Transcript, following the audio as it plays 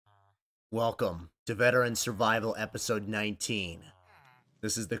Welcome to Veteran Survival Episode 19.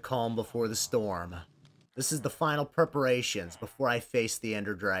 This is the calm before the storm. This is the final preparations before I face the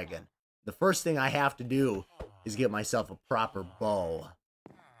Ender Dragon. The first thing I have to do is get myself a proper bow.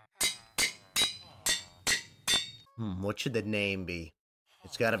 What should the name be?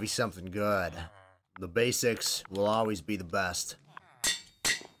 It's gotta be something good. The basics will always be the best.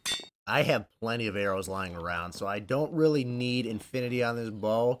 I have plenty of arrows lying around, so I don't really need infinity on this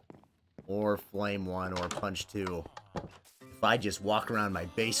bow, or flame 1, or punch 2. If I just walk around my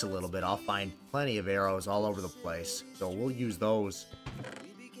base a little bit, I'll find plenty of arrows all over the place, so we'll use those.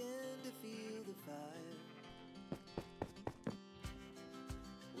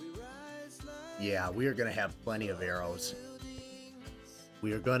 Yeah, we are going to have plenty of arrows.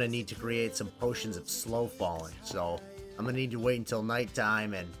 We are going to need to create some potions of slow falling, so I'm going to need to wait until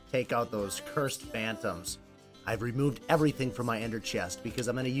nighttime and take out those cursed phantoms. I've removed everything from my ender chest because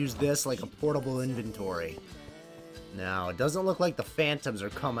I'm going to use this like a portable inventory. Now, it doesn't look like the phantoms are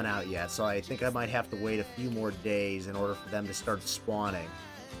coming out yet, so I think I might have to wait a few more days in order for them to start spawning.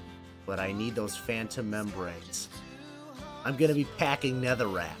 But I need those phantom membranes. I'm going to be packing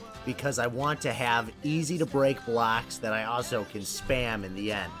netherrack because I want to have easy to break blocks that I also can spam in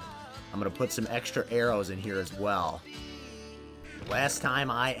the end. I'm going to put some extra arrows in here as well. Last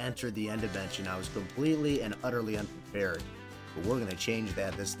time I entered the end dimension, I was completely and utterly unprepared, but we're going to change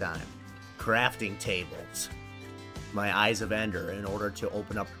that this time. Crafting tables. My Eyes of Ender in order to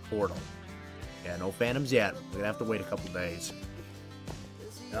open up the portal. Yeah, no phantoms yet. We're going to have to wait a couple days.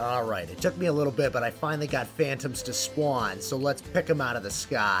 Alright, it took me a little bit, but I finally got phantoms to spawn, so let's pick them out of the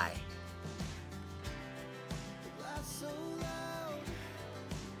sky.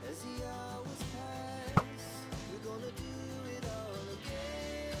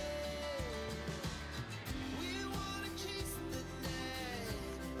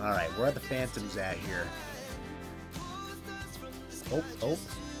 Alright, where are the phantoms at here? Oh.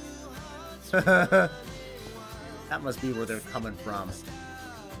 That must be where they're coming from.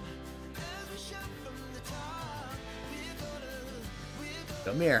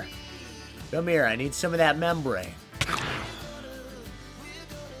 Come here. Come here, I need some of that membrane.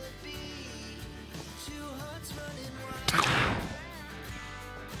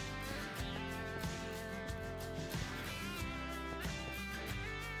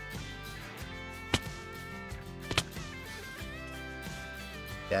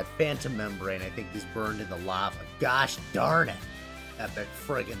 That phantom membrane, I think, is burned in the lava. Gosh darn it. Epic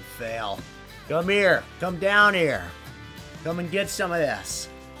friggin' fail. Come here. Come down here. Come and get some of this.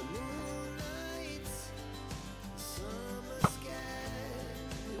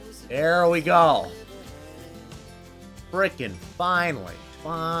 There we go. Frickin' finally.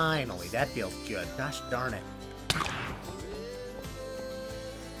 Finally. That feels good. Gosh darn it.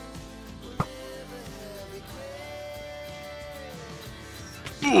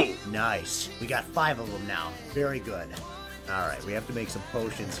 Nice. We got 5 of them now. Very good. Alright, we have to make some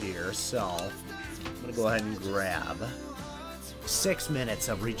potions here, so I'm going to go ahead and grab 6 minutes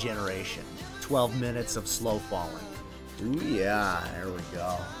of regeneration, 12 minutes of slow falling. Ooh, yeah, there we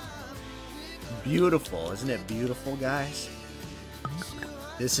go. Beautiful. Isn't it beautiful, guys?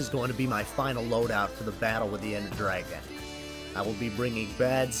 This is going to be my final loadout for the battle with the Ender Dragon. I will be bringing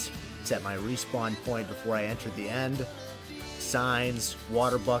beds, set my respawn point before I enter the end, signs,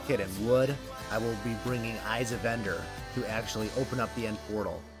 water bucket, and wood. I will be bringing Eyes of Ender to actually open up the end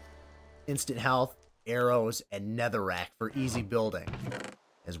portal. Instant health, arrows, and netherrack for easy building.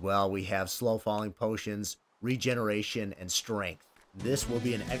 As well, we have slow falling potions, regeneration, and strength. This will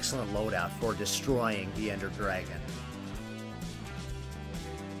be an excellent loadout for destroying the Ender Dragon.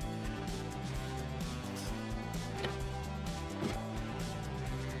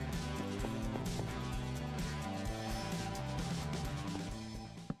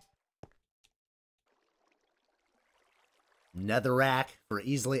 Netherrack for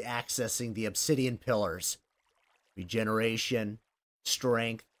easily accessing the obsidian pillars. Regeneration,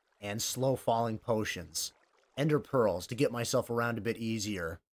 strength, and slow falling potions. Ender pearls to get myself around a bit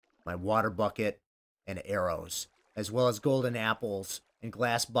easier. My water bucket and arrows. As well as golden apples and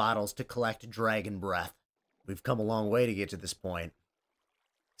glass bottles to collect dragon breath. We've come a long way to get to this point.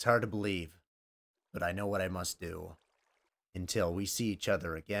 It's hard to believe, but I know what I must do. Until we see each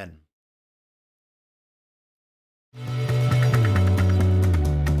other again.